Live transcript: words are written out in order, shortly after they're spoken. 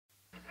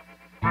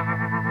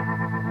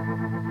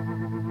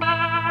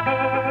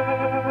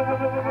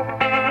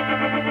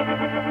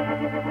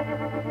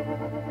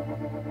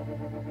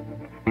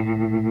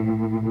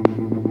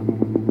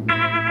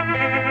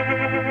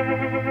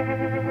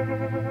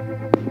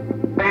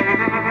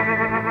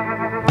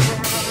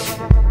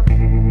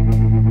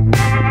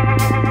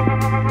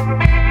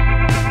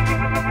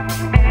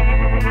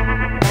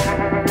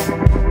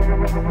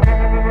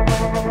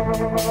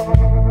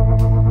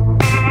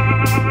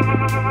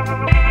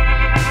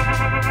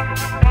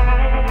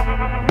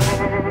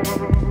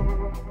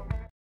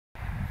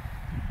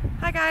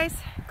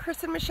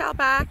Chris and Michelle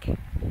back,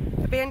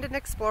 Abandoned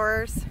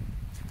Explorers.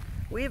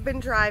 We've been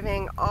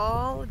driving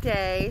all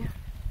day.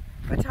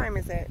 What time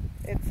is it?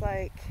 It's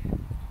like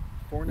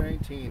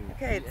 4:19.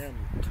 Okay,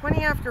 it's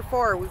 20 after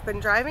 4. We've been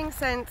driving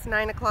since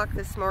 9 o'clock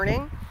this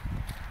morning.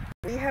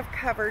 We have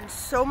covered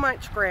so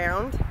much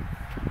ground,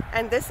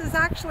 and this is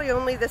actually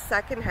only the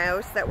second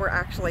house that we're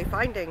actually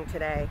finding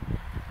today.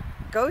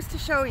 Goes to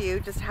show you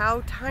just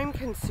how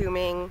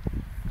time-consuming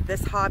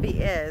this hobby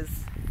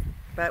is,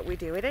 but we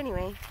do it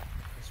anyway.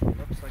 This one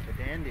looks like a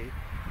dandy. It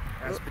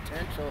has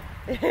potential.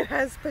 It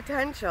has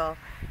potential.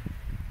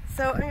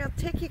 So I'm gonna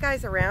take you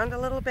guys around a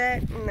little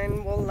bit, and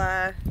then we'll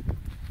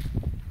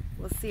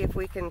see if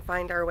we can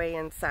find our way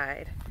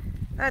inside.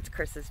 That's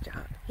Chris's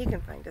job. He can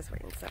find his way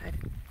inside.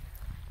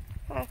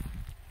 Huh.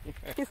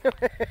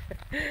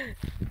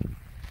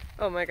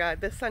 Oh my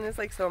god, this sun is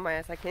like so my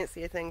ass. I can't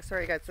see a thing.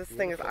 Sorry guys, this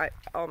thing is,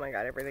 oh my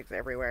god, everything's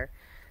everywhere.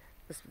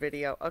 This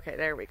video. Okay,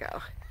 there we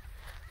go.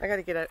 I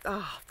gotta get it.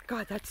 Oh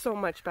god, that's so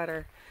much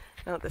better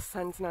now that the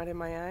sun's not in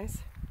my eyes.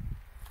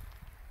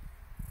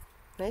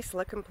 Nice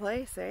looking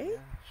place, eh? Yeah,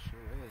 sure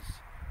is.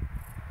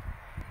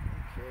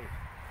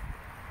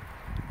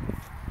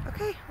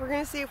 Okay, we're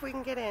gonna see if we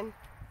can get in.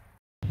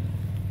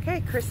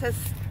 Okay, Chris has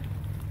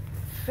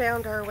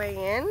found our way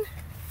in,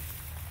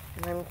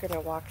 and I'm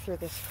gonna walk through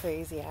this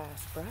crazy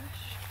ass brush.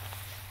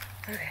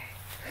 Okay.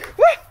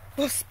 Woo!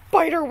 Oh,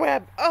 spider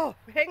web! Oh,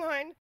 hang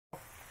on.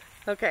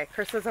 Okay,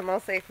 Chris says I'm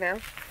all safe now.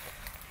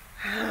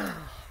 I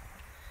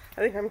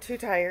think I'm too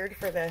tired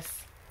for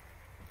this.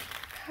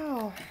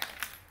 Oh.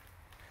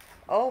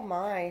 Oh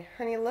my,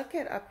 honey, look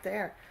it up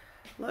there.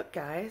 Look,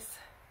 guys.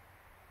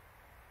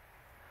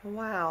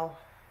 Wow.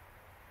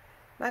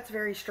 That's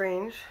very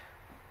strange.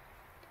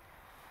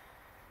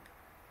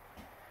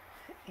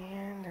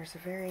 And there's a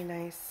very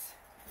nice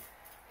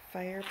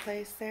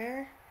fireplace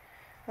there.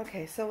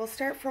 Okay, so we'll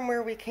start from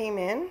where we came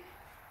in.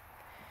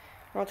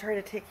 I'll try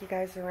to take you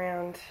guys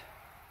around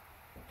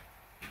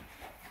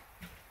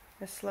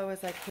as slow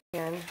as I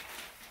can.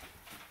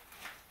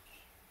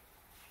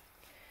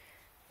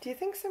 Do you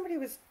think somebody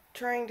was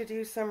trying to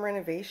do some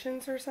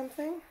renovations or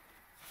something?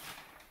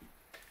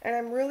 And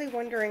I'm really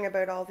wondering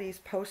about all these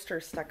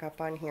posters stuck up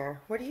on here.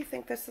 What do you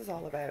think this is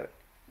all about?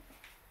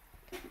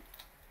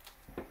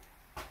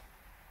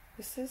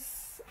 This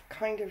is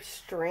kind of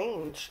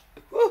strange.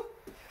 Oh,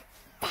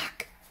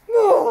 fuck.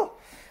 Oh,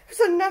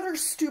 there's another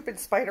stupid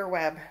spider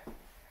web.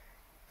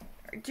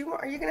 Are you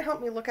going to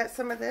help me look at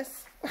some of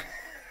this?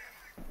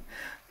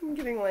 I'm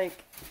getting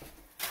like...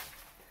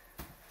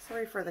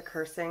 Sorry for the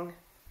cursing.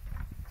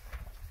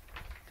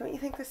 Don't you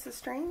think this is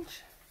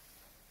strange?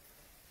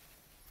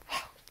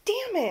 Oh,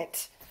 damn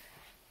it!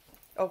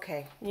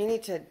 Okay, you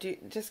need to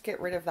just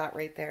get rid of that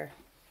right there.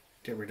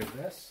 Get rid of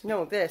this?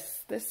 No,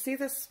 this. See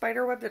this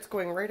spider web that's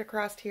going right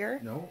across here?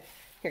 No.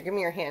 Here, give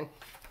me your hand.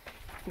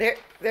 There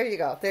you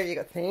go. There you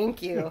go.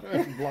 Thank you.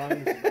 I'm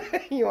blind.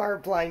 You are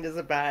blind as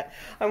a bat.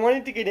 I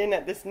wanted to get in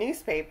at this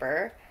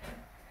newspaper.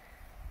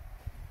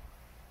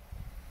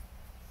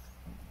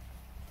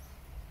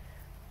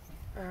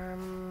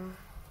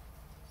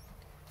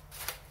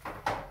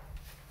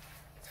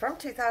 It's from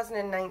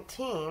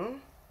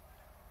 2019.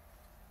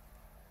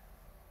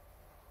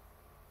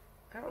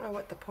 I don't know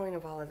what the point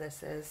of all of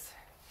this is.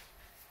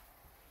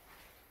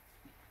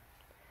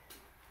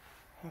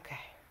 Okay.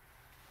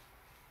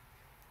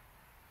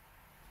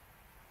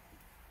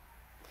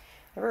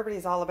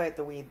 Everybody's all about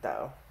the weed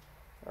though.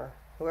 Or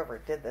whoever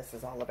did this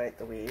is all about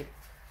the weed.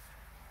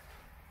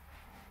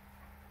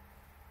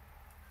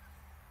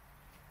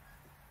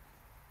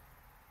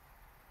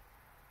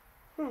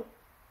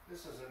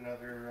 This is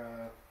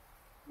another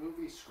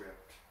movie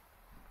script.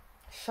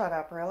 Shut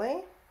up,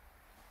 really?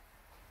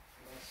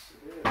 Yes,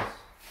 it is.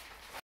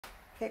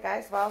 Okay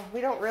guys, well,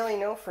 we don't really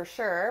know for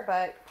sure,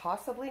 but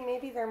possibly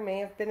maybe there may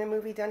have been a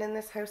movie done in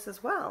this house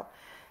as well.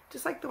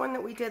 Just like the one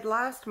that we did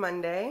last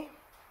Monday.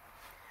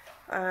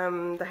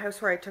 The house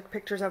where I took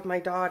pictures of my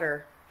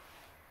daughter.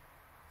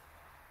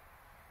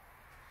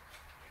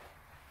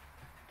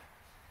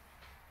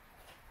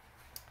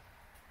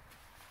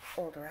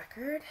 Old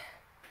record.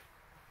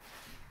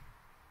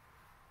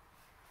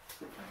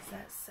 What does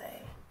that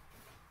say?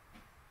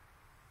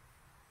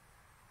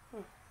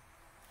 There's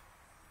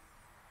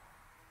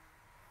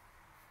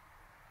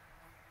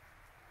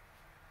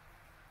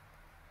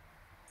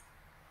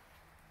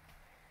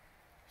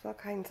all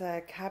kinds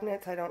of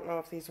cabinets. I don't know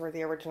if these were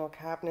the original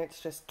cabinets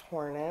just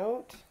torn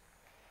out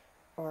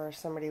or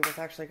somebody was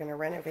actually going to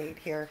renovate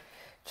here.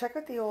 Check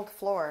out the old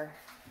floor.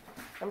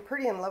 I'm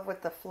pretty in love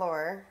with the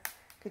floor.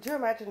 Could you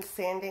imagine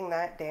sanding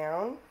that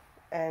down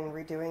and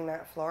redoing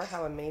that floor?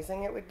 How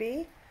amazing it would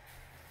be.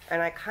 And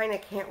I kind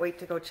of can't wait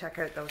to go check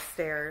out those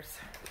stairs.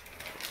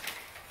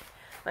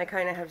 I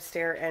kind of have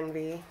stair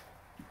envy.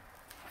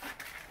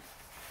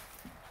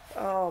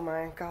 Oh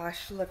my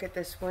gosh, look at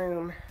this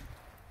room.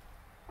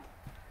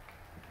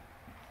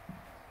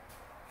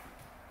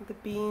 The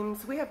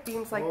beams. We have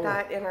beams like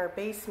that in our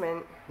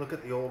basement. Look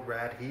at the old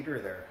rad heater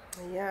there.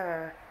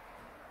 Yeah.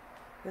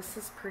 This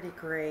is pretty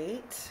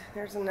great.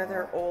 There's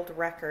another old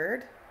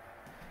record.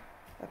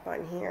 up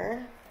on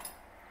here.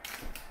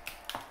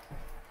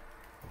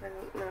 I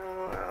don't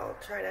know, I'll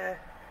try to,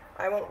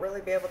 I won't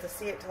really be able to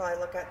see it till I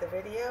look at the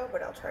video,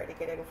 but I'll try to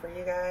get in for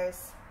you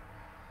guys.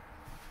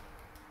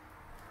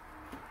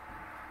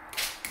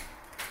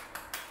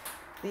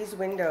 These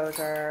windows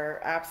are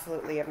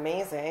absolutely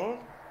amazing.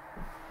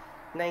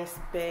 Nice,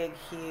 big,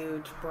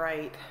 huge,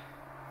 bright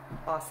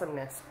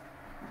awesomeness.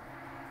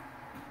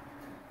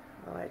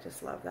 Oh, I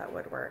just love that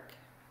woodwork.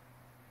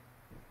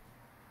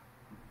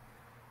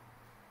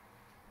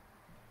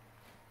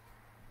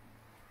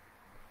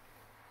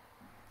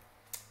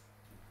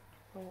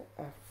 Oh,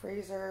 a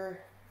freezer.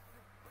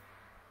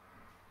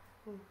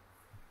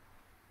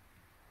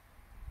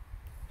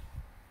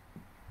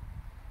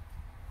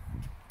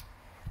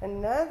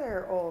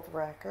 Another old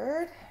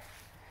record.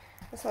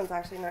 This one's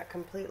actually not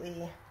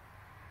completely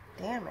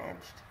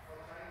damaged.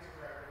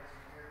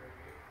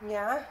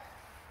 Yeah.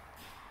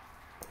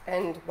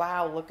 And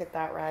wow, look at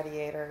that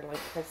radiator, like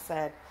I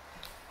said.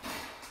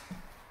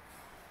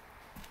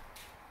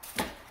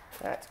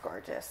 That's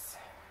gorgeous.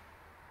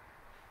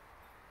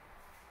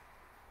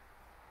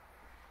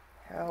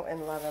 How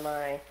in love am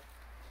I?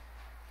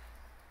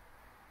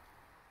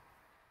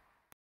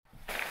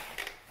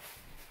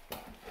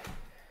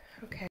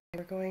 Okay,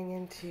 we're going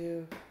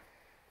into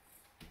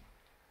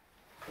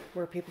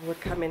where people would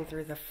come in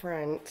through the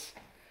front.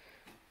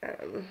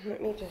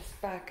 Let me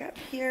just back up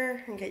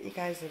here and get you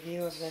guys a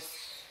view of this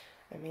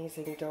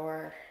amazing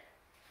door.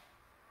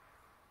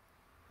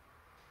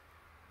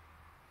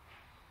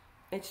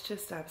 It's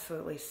just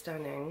absolutely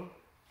stunning,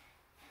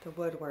 the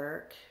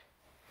woodwork.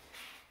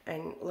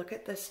 And look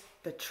at this,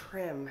 the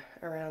trim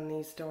around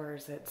these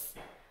doors. It's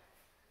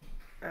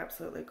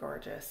absolutely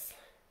gorgeous.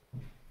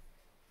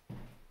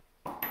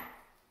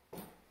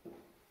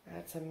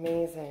 That's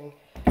amazing.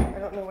 I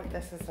don't know what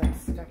this is I'm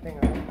stepping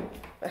on.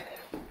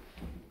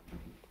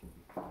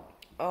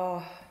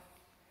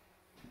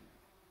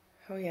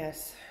 Oh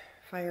yes,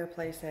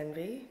 fireplace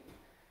envy.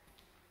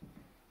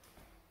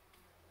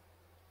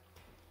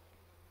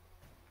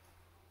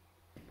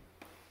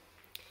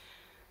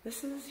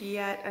 This is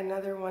yet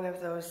another one of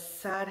those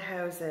sad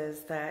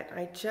houses that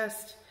I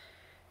just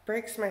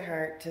breaks my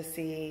heart to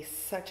see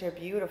such a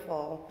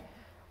beautiful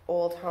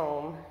old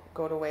home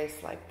go to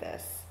waste like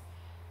this.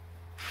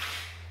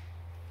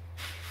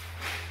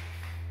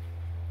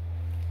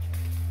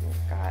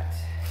 We've got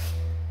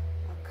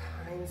all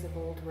kinds of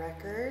old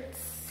records.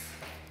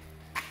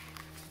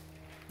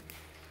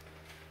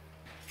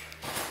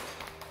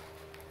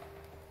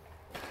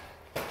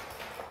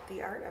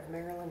 The Art of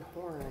Marilyn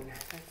Horne.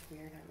 That's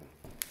weird.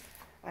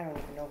 I don't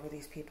even know who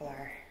these people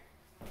are.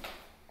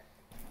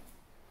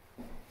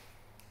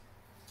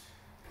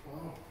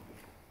 Well,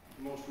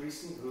 the most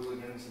recent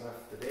hooligans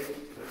left the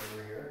date that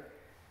were here.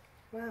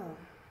 Well,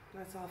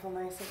 that's awful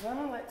nice of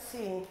them. Let's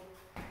see.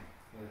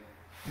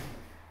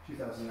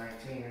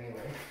 2019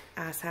 anyway.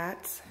 Ass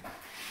hats.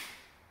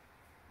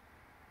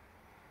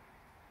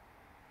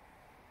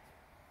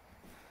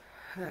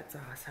 That's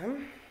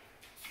awesome.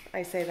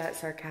 I say that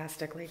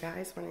sarcastically,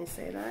 guys, when I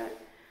say that.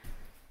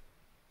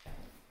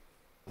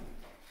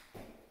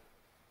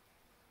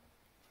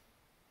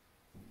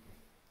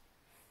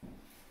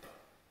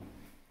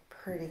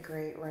 Pretty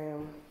great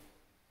room.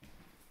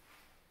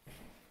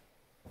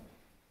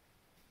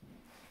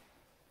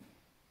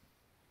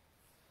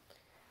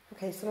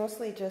 Okay, so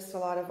mostly just a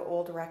lot of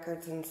old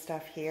records and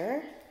stuff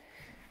here.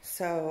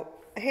 So,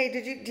 hey,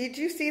 did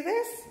you see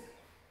this?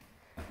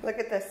 Look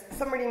at this.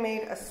 Somebody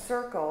made a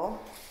circle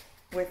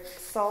with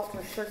salt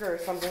or sugar or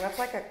something. That's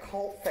like a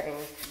cult thing,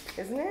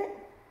 isn't it?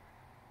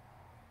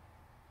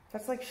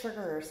 That's like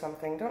sugar or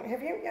something.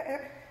 Haven't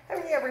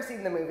you ever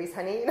seen the movies,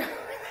 honey?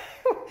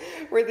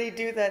 Where they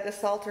do the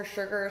salt or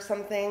sugar or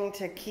something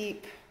to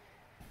keep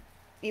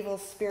evil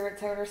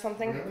spirits out or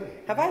something? Really?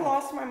 Have I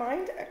lost my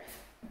mind?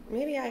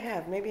 Maybe I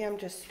have. Maybe I'm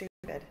just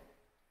stupid.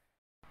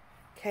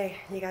 Okay,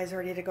 you guys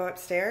ready to go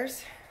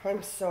upstairs?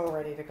 I'm so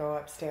ready to go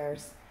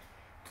upstairs.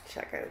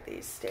 Check out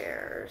these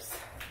stairs.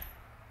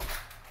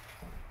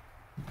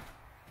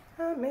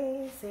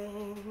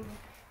 Amazing.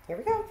 Here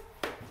we go.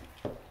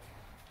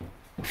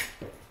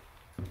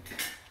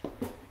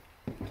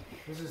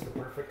 This is the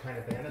perfect kind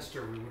of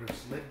banister we would have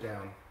slid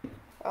down.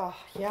 Oh,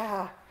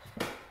 yeah.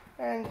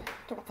 And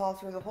don't fall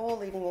through the hole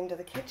leading into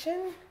the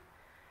kitchen.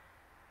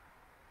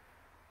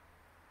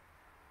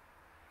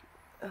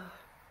 Oh.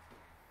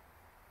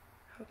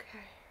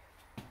 Okay.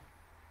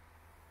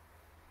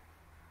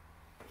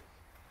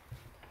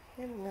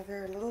 And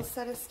another little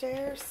set of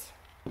stairs.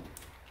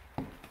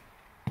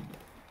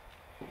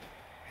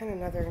 And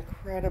another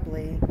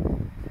incredibly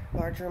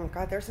large room.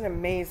 God, there's an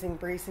amazing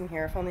breeze in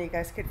here. If only you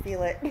guys could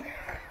feel it.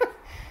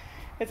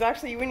 It's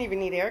actually, you wouldn't even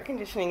need air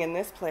conditioning in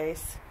this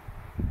place.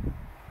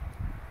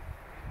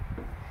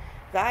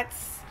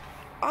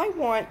 I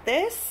want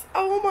this.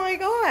 Oh my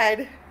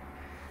God.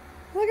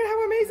 Look at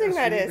how amazing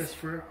that is. This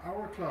for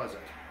our closet.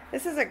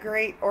 This is a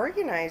great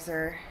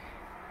organizer.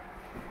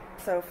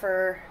 So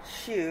for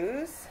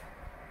shoes,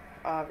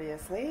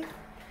 obviously,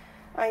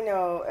 I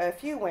know a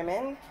few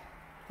women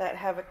that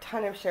have a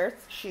ton of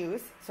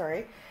shoes.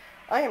 Sorry,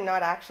 I am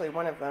not actually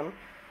one of them,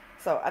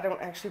 so I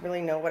don't actually really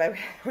know what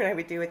I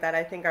would do with that.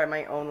 I think I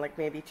might own like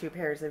maybe 2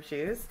 pairs of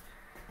shoes.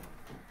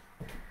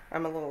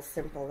 I'm a little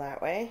simple that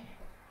way,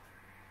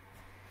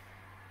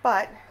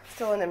 but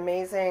still an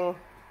amazing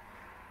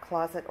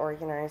closet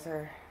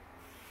organizer.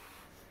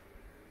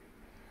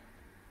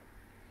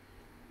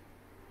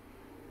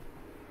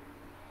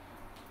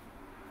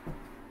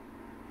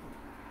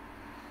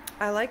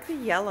 I like the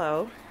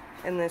yellow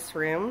in this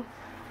room.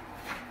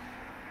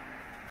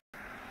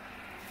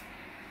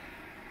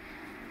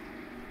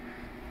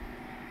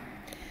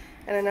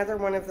 And another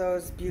one of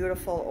those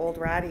beautiful old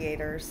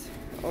radiators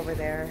over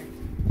there.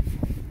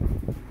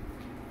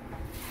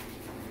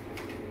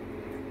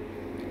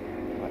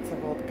 Lots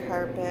of old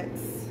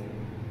carpets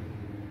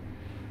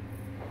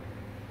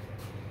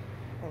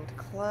and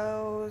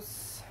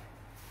clothes.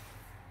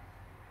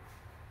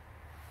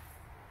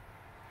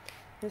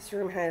 This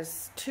room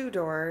has 2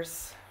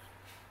 doors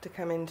to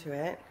come into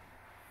it.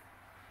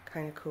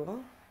 Kind of cool.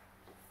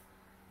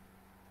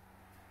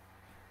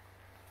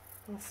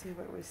 Let's see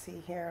what we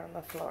see here on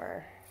the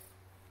floor.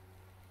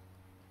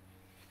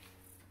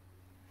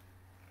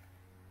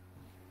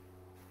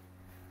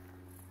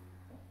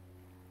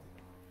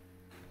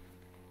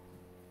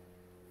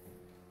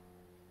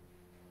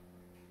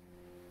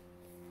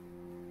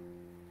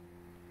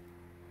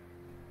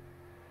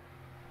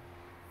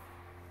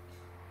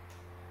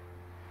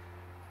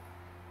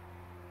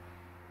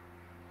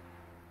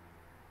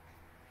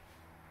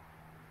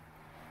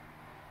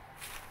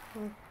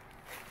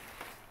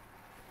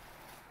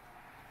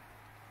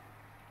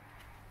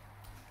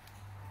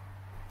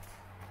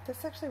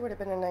 This actually would have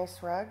been a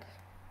nice rug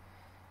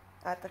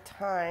at the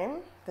time.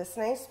 This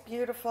nice,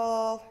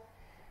 beautiful,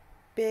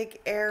 big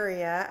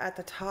area at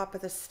the top of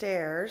the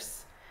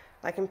stairs.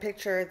 I can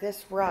picture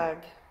this rug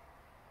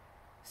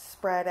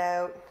spread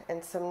out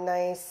and some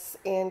nice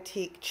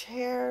antique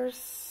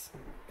chairs.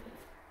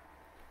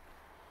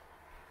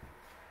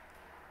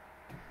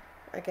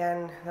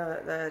 Again,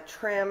 the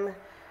trim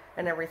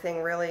and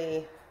everything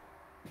really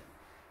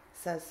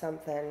says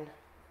something.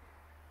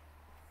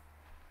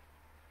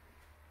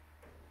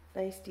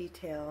 Nice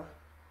detail.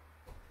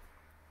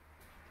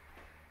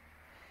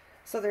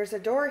 So there's a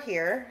door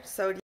here.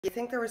 So do you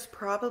think there was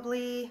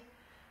probably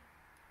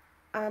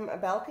a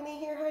balcony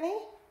here, honey?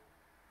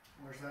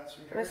 Where's that,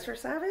 sweetheart? Mr.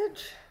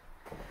 Savage?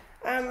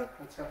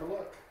 Let's have a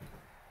look.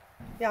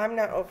 Yeah, I'm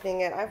not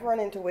opening it. I've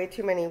run into way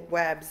too many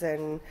webs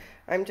and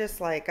I'm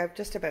just like, I've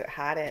just about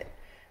had it.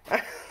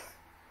 I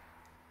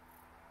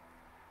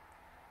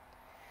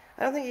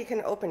don't think you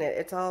can open it.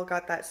 It's all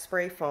got that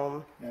spray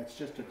foam. Yeah, it's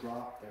just a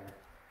drop there.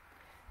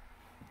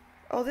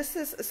 Oh, this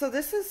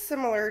is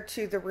similar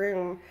to the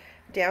room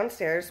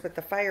downstairs with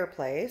the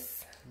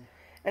fireplace.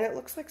 And it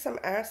looks like some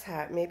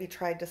asshat maybe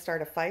tried to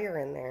start a fire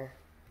in there.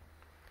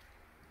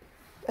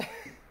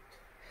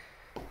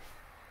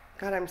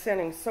 God, I'm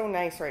sounding so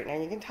nice right now.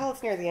 You can tell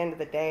it's near the end of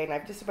the day and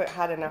I've just about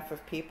had enough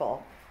of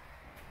people.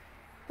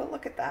 But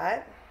look at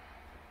that.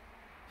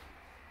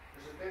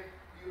 There's a big,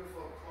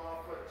 beautiful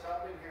clawfoot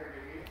tub in here,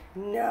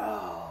 Nikki.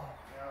 No.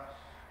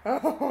 Yeah.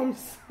 Oh, I'm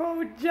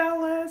so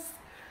jealous.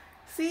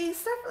 See,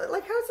 stuff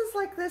like houses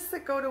like this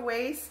that go to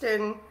waste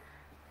and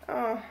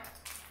oh.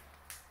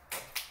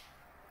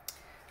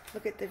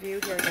 Look at the view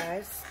here,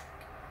 guys.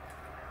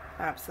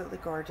 Absolutely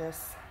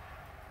gorgeous.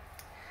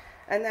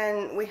 And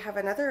then we have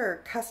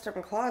another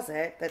custom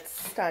closet that's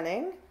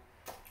stunning.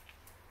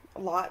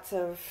 Lots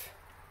of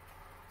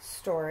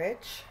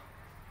storage.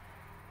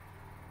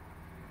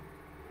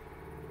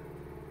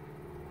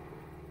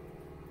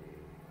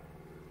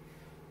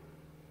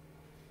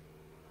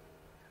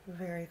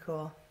 Very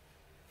cool.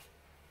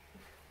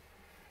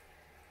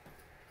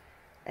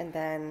 And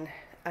then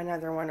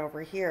another one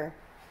over here.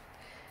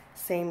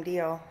 Same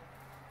deal.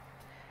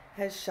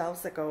 Has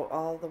shelves that go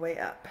all the way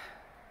up.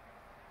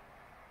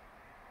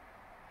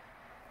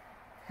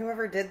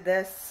 Whoever did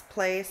this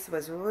place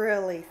was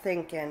really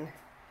thinking.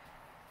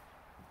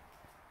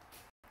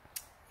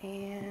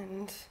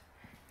 And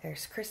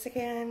there's Chris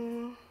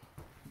again.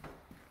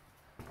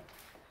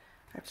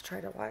 I have to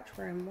try to watch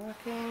where I'm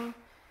walking.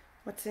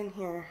 What's in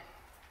here?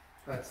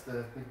 That's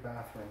the big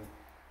bathroom.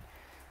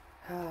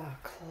 Oh,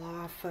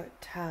 clawfoot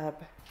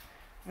tub.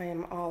 I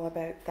am all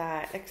about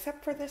that,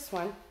 except for this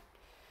one.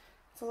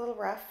 It's a little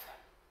rough.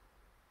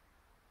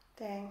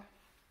 Dang.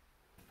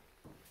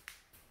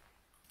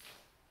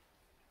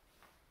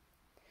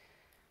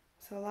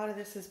 So a lot of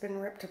this has been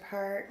ripped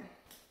apart.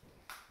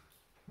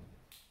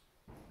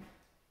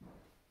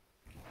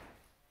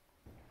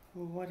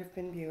 Would have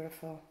been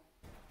beautiful.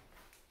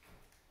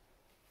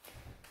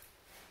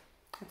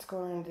 Let's go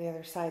around to the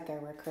other side there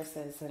where Chris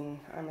is, and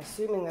I'm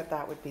assuming that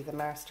that would be the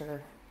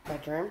master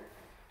bedroom.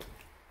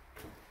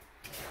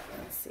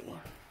 Let's see.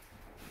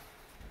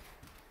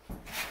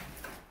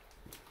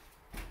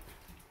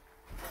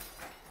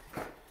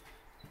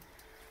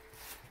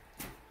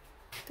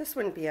 This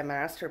wouldn't be a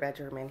master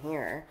bedroom in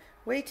here.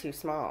 Way too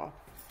small.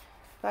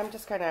 But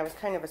I was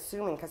kind of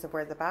assuming because of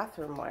where the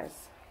bathroom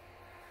was.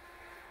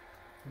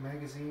 The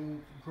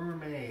magazine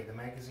Gourmet, the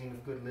magazine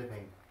of good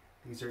living.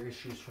 These are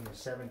issues from the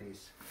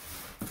 70s.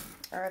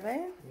 Are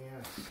they?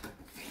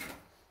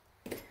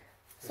 Yes.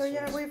 So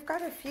yeah, we've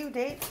got a few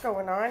dates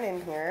going on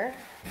in here.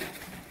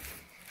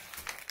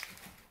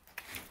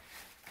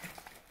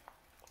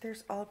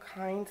 There's all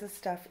kinds of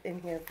stuff in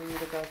here for you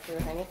to go through,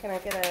 honey. Can I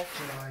get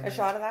a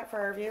shot of that for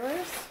our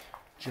viewers?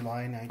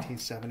 July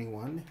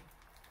 1971.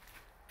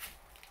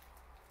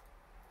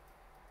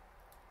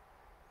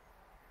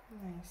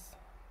 Nice.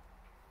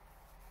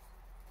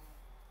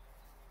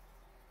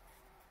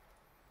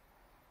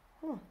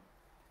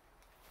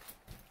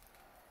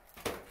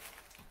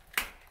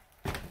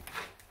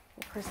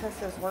 Chris has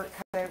his work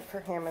cut out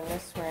for him in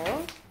this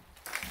room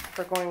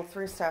for going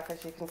through stuff.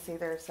 As you can see,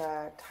 there's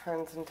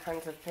tons and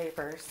tons of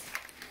papers.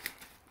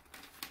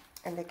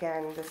 And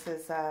again, this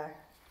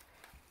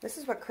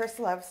is what Chris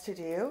loves to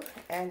do,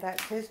 and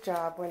that's his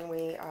job when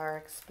we are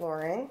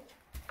exploring.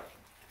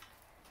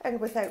 And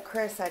without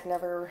Chris, I'd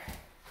never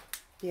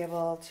be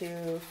able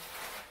to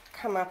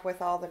come up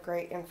with all the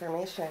great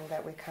information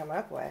that we come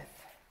up with.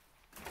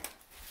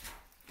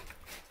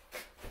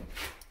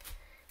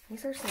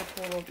 These are some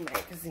old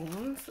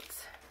magazines.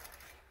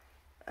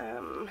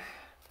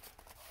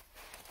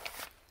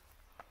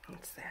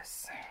 What's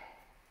this?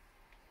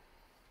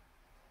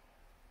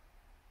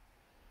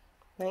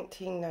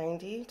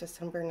 1990,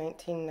 December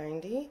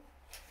 1990.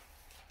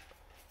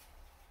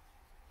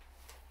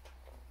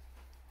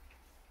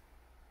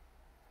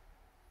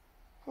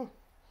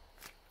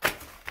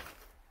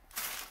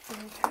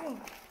 Okay.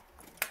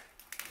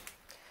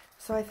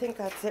 So I think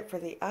that's it for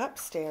the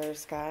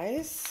upstairs,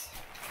 guys.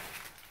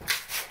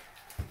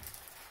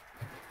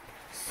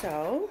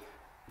 So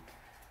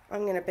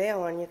I'm going to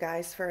bail on you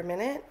guys for a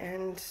minute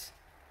and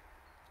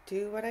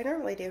do what I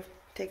normally do.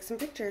 Take some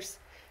pictures.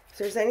 If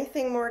there's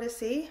anything more to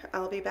see,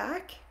 I'll be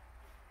back.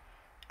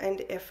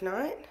 And if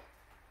not,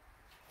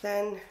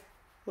 then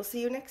we'll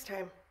see you next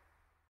time.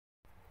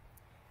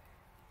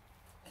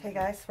 Okay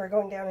guys, we're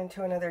going down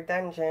into another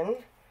dungeon.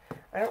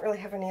 I don't really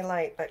have any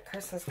light, but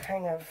Chris is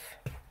kind of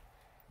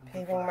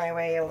paving my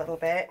way a little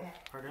bit.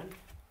 Pardon?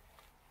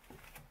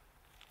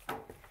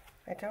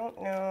 I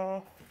don't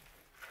know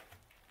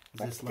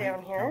what's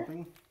down here.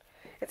 Helping?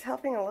 It's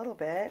helping a little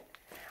bit.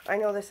 I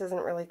know this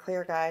isn't really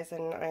clear, guys,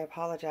 and I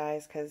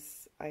apologize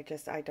because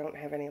I don't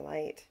have any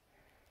light.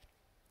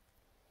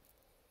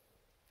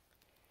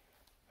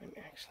 I'm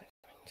actually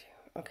going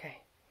to.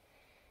 Okay.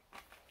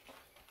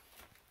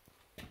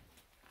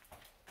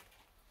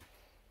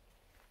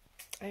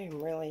 I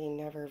am really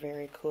never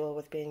very cool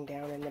with being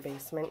down in the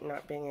basement and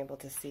not being able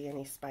to see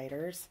any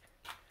spiders.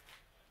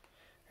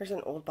 There's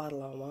an old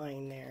bottle of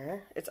wine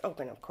there. It's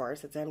open, of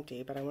course. It's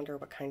empty, but I wonder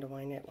what kind of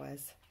wine it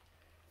was.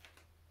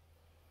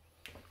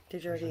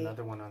 Did you already... There's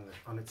another one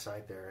on its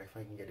side there. If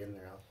I can get in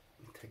there,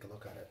 I'll take a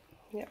look at it.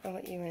 Yeah, I'll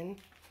let you in.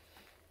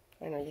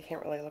 I know you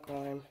can't really look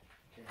while I'm...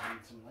 Okay, I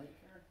need some light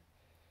here.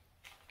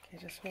 Okay,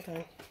 just hold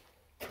on.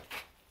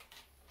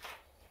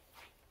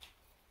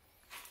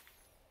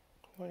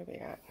 What do we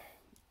got?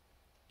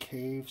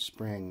 Cave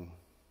Spring.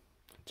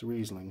 It's a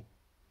Riesling.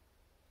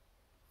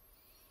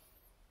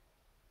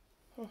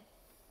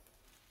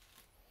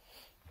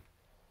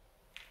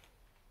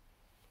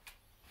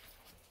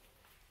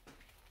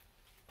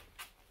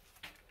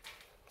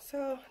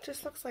 So,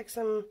 just looks like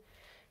some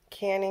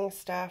canning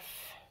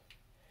stuff,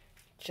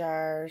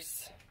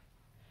 jars,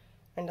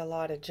 and a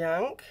lot of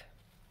junk.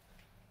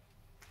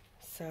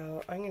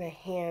 So, I'm going to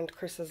hand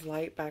Chris's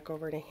light back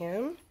over to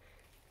him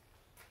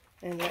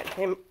and let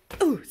him...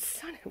 Oh,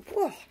 son of...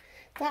 Whoa!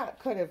 That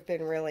could have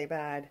been really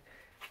bad.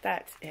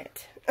 That's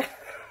it.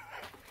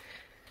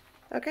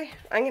 Okay,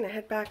 I'm going to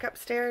head back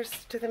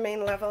upstairs to the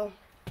main level.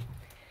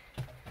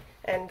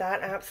 And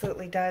that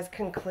absolutely does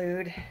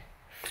conclude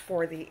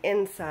for the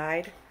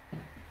inside.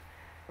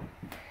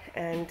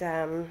 And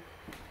I'm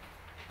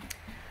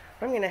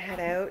going to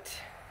head out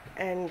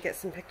and get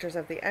some pictures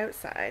of the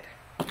outside.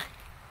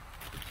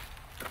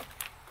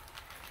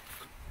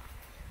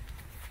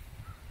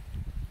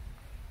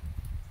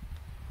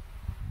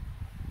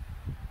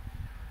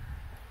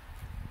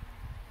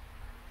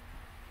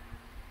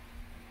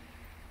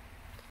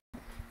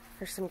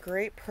 There's some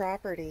great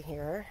property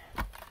here.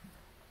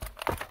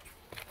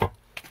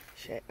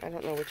 Shit, I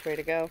don't know which way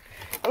to go.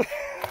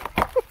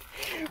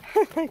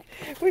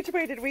 Which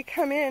way did we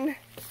come in?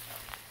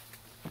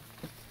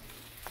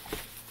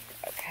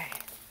 Okay.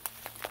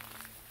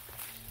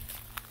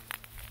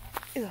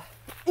 Ugh.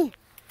 Oh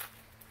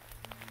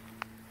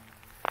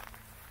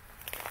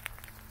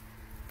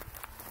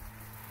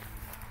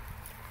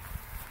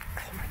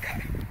my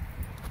God.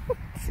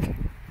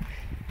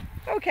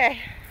 Okay.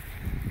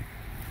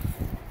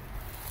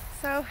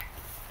 So,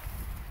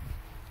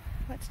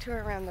 let's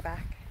tour around the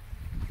back.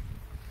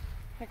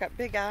 I got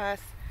big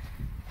ass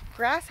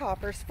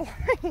grasshoppers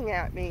flying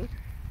at me.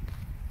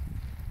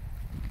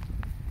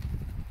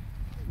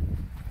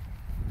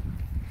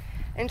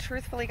 And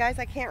truthfully, guys,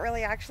 I can't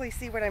really actually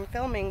see what I'm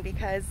filming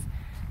because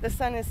the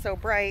sun is so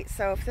bright.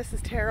 So if this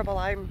is terrible,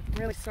 I'm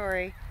really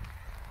sorry.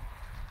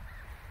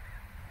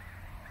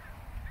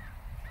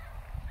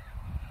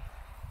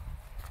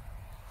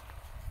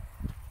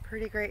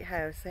 Pretty great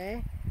house,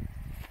 eh?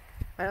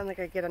 I don't think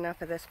I get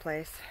enough of this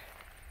place.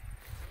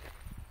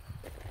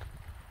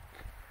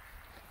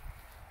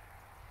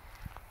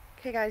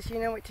 Okay guys, you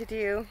know what to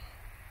do.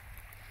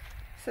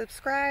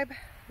 Subscribe,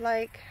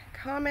 like,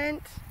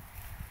 comment,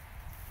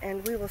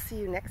 and we will see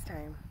you next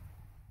time.